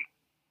Nation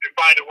to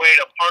find a way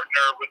to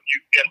partner with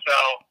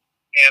UPSL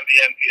and the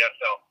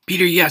NPSL.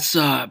 Peter, yes,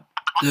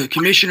 the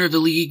commissioner of the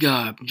league,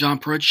 John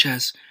Perich,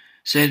 has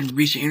said in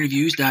recent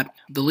interviews that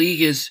the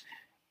league is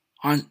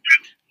on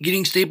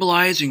getting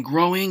stabilized and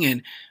growing,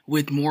 and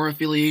with more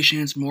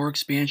affiliations, more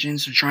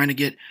expansions, they're trying to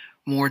get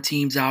more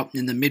teams out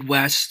in the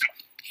Midwest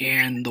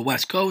and the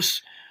West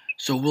Coast.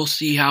 So we'll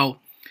see how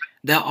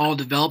that all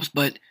develops,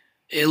 but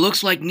it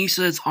looks like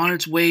NISA is on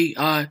its way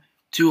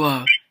to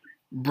a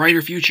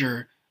brighter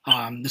future,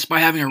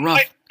 despite having a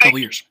rough couple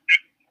years.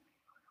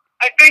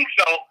 I think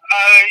so.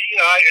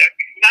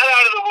 Not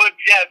out of the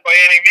woods yet by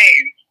any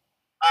means.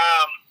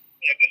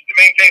 Just to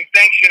maintain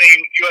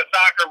sanctioning U.S.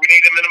 soccer, we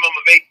need a minimum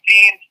of 8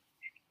 teams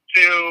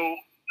to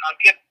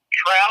get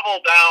travel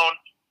down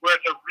where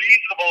it's a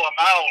reasonable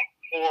amount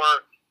for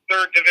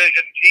third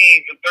division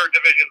teams and third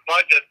division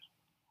budgets.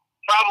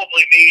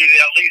 Probably need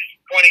at least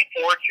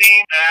 24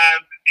 teams,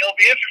 and it'll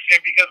be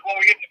interesting because when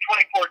we get to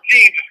 24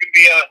 teams, it's going to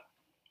be a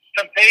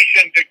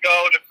temptation to go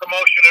to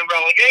promotion and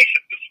relegation,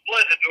 to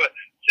split into a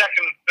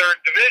second and third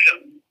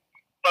division.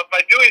 But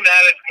by doing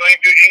that, it's going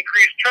to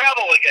increase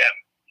travel again.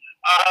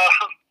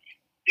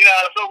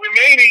 So we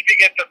may need to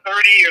get to 30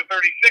 or 36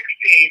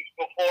 teams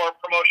before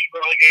promotion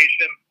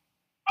relegation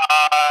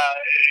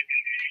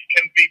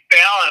can be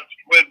balanced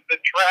with the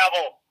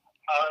travel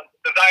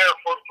desire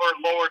for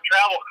lower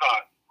travel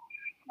costs.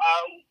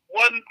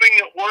 One thing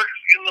that works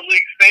in the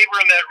league's favor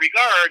in that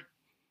regard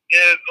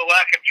is the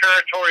lack of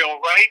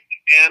territorial right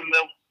and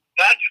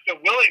not just the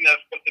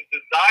willingness, but the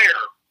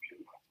desire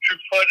to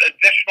put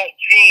additional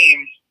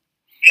teams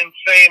in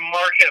same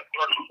market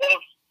or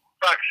close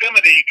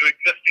proximity to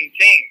existing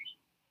teams.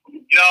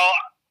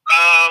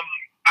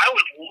 I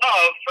would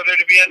love for there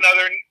to be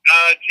another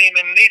team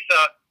in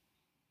NISA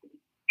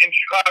in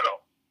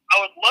Chicago. I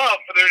would love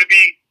for there to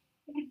be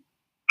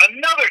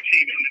another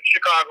team in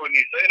Chicago and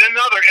NISA, and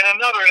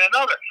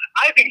another.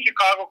 I think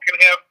Chicago can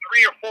have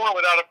 3 or 4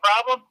 without a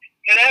problem,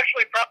 and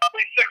actually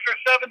probably 6 or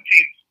 7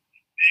 teams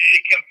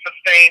it can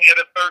sustain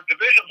at a third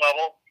division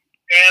level,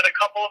 and a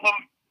couple of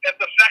them at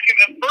the second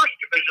and first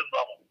division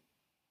level.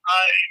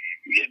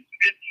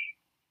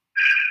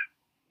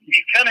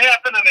 It can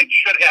happen, and it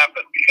should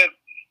happen, because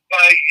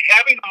by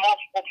having the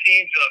multiple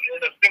teams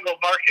in a single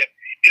market,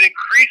 it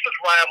increases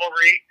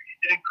rivalry,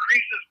 it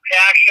increases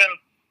passion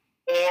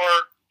for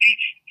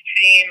each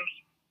team's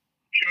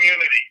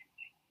community,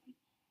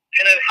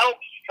 and it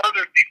helps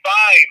further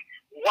define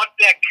what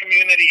that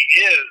community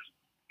is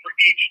for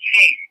each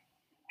team.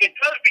 It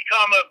does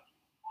become a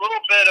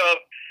little bit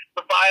of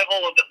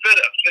survival of the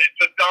fittest.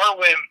 It's a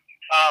Darwin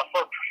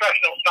for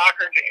professional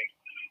soccer teams,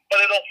 but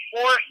it'll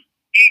force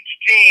each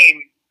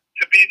team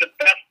to be the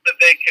best that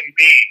they can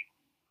be.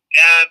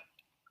 And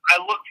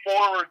I look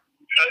forward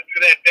to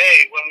that day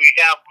when we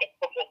have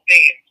multiple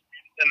teams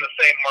in the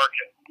same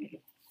market.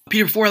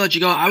 Peter, before I let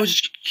you go, I was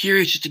just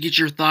curious just to get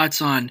your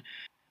thoughts on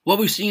what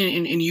we've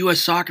seen in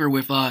U.S. soccer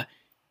with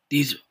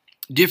these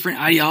different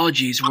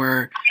ideologies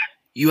where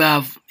you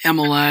have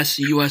MLS,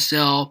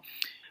 USL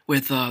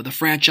with the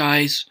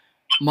franchise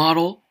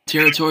model,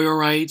 territorial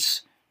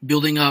rights,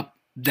 building up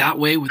that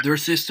way with their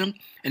system.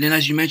 And then,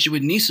 as you mentioned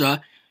with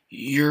NISA,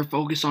 you're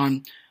focused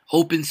on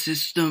open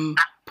system,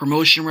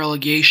 promotion,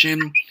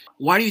 relegation.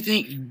 Why do you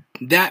think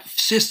that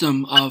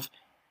system of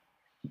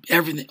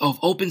everything, of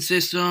open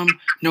system,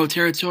 no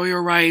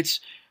territorial rights,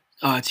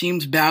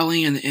 teams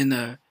battling in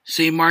the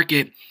same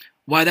market,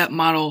 why that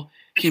model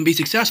can be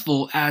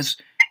successful as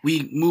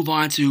we move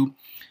on to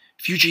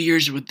future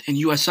years in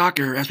U.S.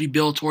 soccer as we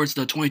build towards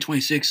the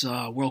 2026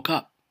 World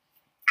Cup?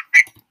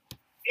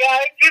 Yeah,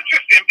 it's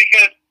interesting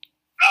because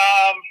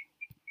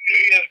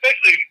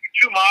especially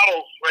two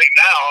models right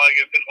now, like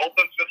it's an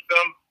open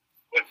system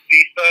with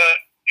NISA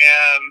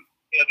and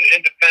the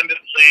independent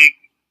league,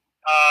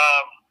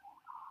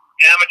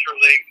 amateur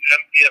league,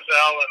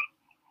 MPSL and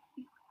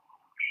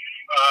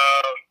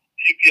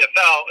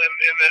UPSL,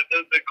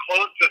 and the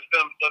closed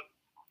systems of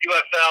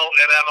USL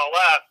and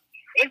MLS.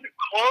 I think the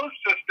closed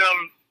system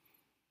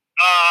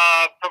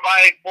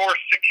provide more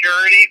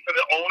security for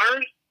the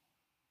owners.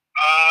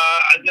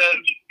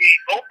 The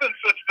open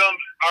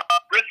systems are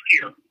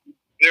riskier.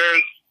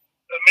 There's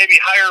maybe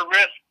higher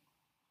risk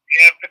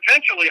and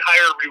potentially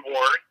higher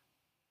reward.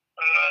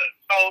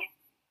 So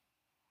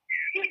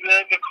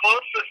the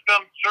closed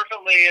system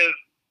certainly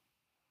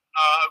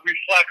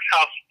reflects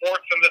how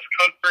sports in this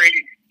country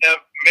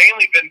have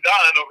mainly been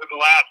done over the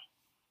last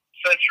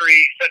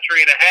century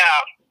and a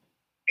half.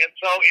 And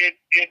so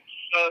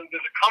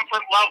there's a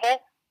comfort level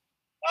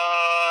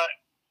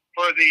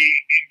for the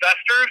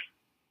investors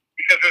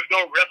because there's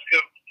no risk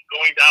of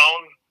going down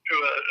to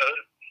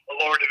a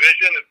lower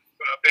division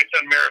based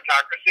on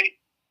meritocracy.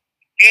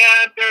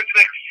 And there's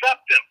an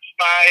acceptance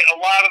by a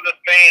lot of the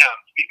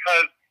fans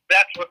because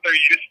that's what they're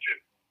used to.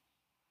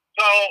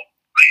 So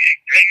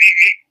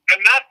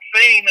I'm not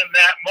saying in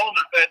that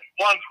moment that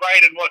one's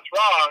right and what's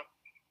wrong.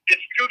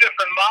 It's two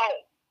different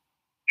models.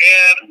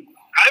 And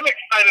I'm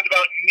excited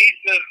about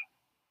NISA's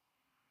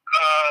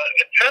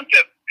attempt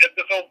at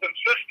this open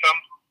system,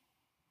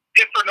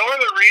 if for no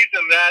other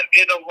reason that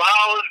it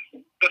allows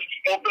this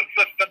open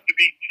system to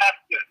be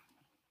tested.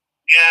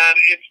 And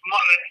it's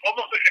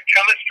almost like a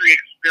chemistry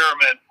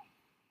experiment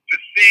to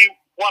see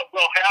what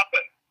will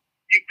happen.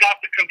 You've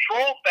got the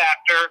control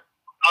factor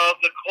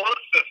of the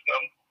closed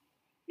system,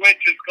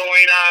 which is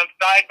going on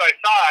side by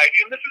side.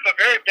 And this is a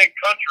very big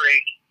country.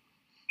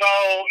 So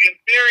in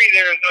theory,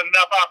 there's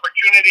enough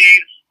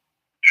opportunities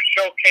to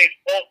showcase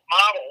both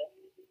models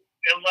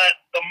and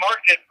let the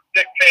market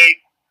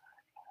dictate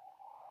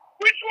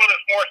which one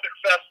is more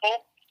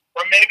successful,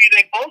 or maybe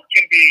they both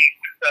can be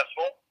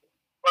successful,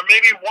 or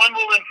maybe one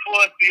will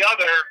influence the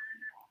other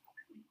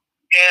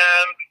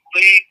and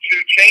lead to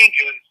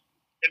changes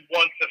in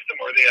one system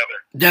or the other.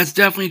 That's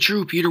definitely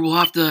true, Peter. We'll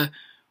have to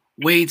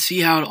wait and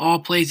see how it all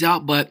plays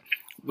out. But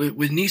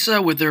with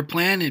NISA, with their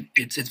plan,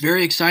 it's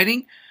very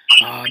exciting.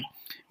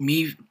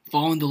 Me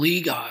following the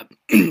league,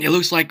 it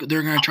looks like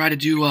they're going to try to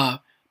do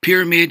a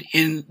pyramid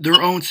in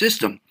their own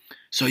system.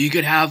 So you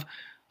could have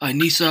a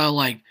NISA,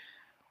 like,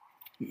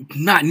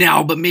 not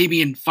now, but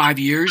maybe in 5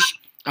 years,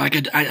 like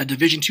a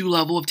Division II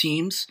level of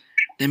teams,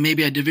 then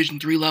maybe a Division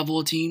III level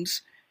of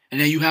teams,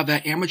 and then you have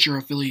that amateur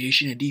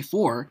affiliation at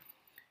D4,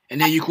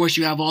 and then of course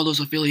you have all those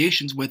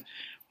affiliations with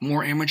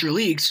more amateur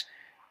leagues.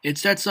 It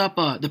sets up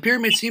the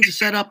pyramid seems to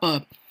set up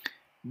a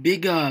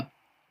big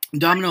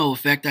domino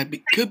effect that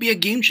could be a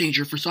game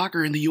changer for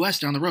soccer in the U.S.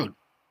 down the road.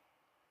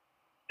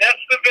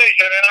 That's the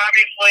vision, and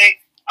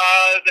obviously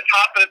the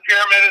top of the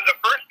pyramid is a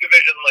first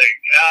division league.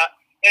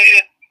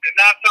 It's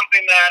not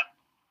something that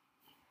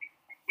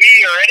we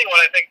or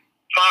anyone, I think,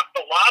 talks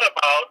a lot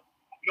about,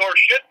 nor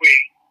should we.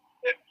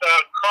 It's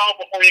crawl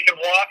before you can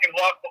walk and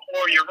walk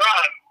before you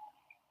run.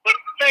 But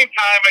at the same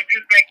time, I do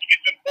think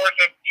it's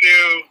important to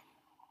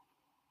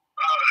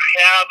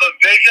have a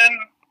vision,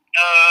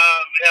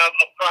 have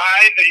a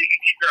prize, that you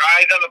can keep your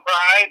eyes on the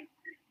prize,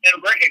 and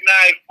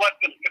recognize what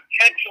this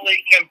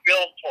potentially can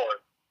build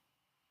towards.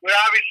 We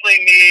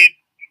obviously need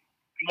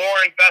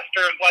more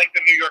investors like the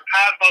New York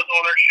Cosmos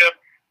ownership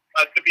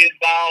to be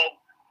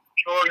involved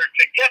in order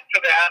to get to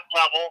that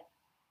level.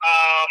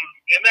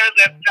 And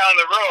that's down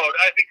the road.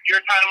 I think your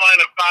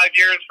timeline of 5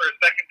 years for a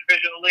second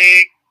division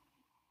league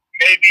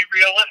may be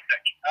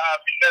realistic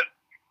because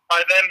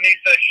by then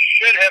NISA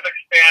should have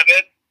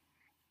expanded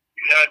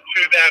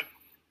to that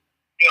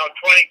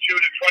 22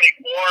 to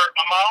 24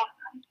 amount,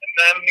 and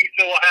then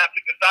NISA will have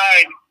to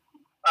decide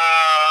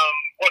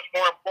what's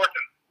more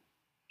important,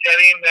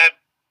 getting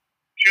that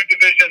two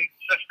division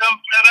system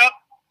set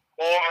up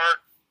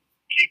or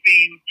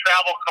keeping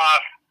travel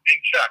costs in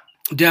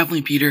check.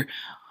 Definitely, Peter.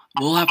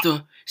 We'll have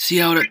to see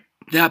how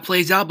that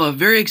plays out, but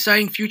very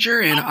exciting future,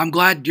 and I'm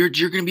glad you're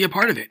going to be a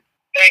part of it.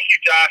 Thank you,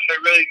 Josh. I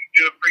really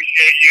do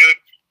appreciate you.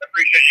 I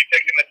appreciate you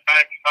taking the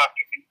time to talk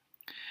to me.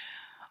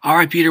 All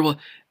right, Peter. Well,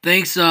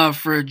 thanks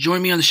for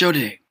joining me on the show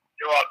today.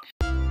 You're welcome.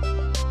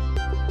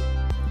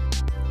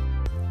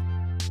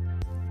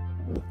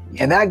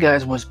 And that,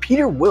 guys, was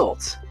Peter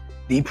Wiltz,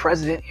 the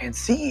president and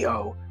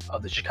CEO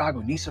of the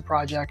Chicago NISA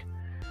Project.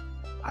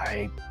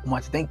 I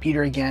want to thank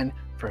Peter again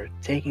for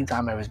taking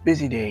time out of his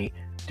busy day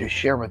to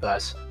share with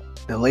us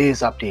the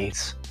latest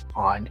updates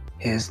on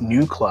his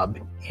new club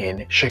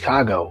in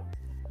Chicago.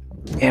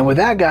 And with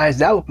that, guys,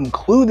 that will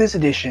conclude this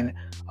edition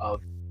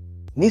of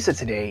NISA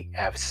Today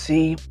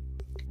FC.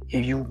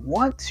 If you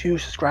want to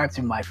subscribe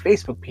to my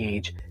Facebook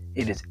page,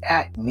 it is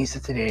at NISA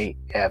Today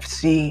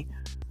FC.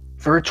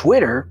 For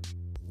Twitter,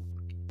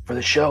 for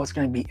the show, it's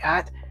going to be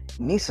at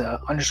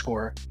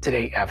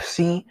NISA_Today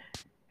FC.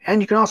 And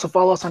you can also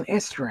follow us on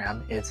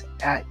Instagram. It's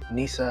at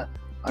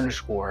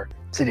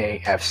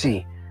NISA_Today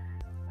FC.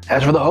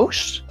 As for the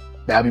host,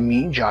 that'll be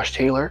me, Josh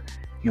Taylor.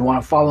 If you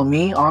want to follow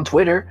me on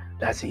Twitter,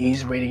 that's the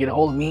easiest way to get a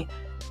hold of me.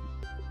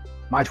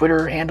 My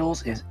Twitter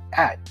handles is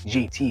at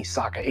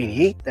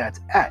JTSocka88.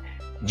 That's at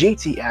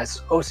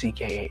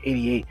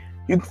JTSOCKA88.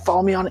 You can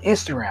follow me on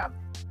Instagram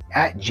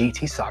at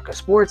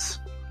JTSockaSports.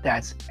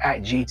 That's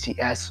at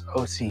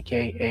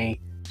JTSOCKA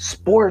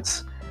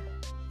Sports.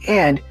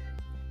 And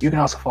you can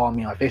also follow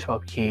me on my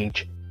Facebook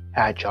page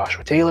at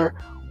Joshua Taylor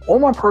or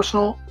my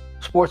personal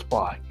sports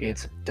blog.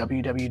 It's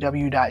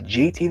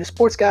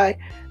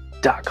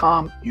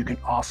www.jtthesportsguy.com. You can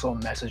also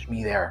message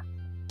me there.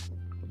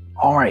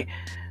 All right,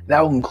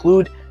 that will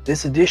conclude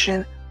this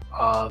edition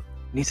of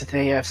NISA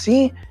Today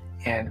FC,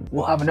 and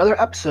we'll have another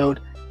episode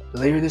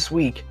later this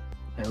week,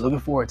 and looking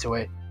forward to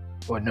it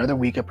for another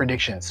week of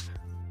predictions.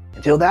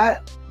 Until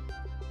that,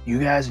 you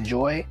guys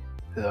enjoy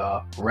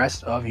the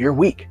rest of your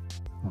week.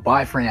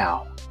 Bye for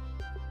now.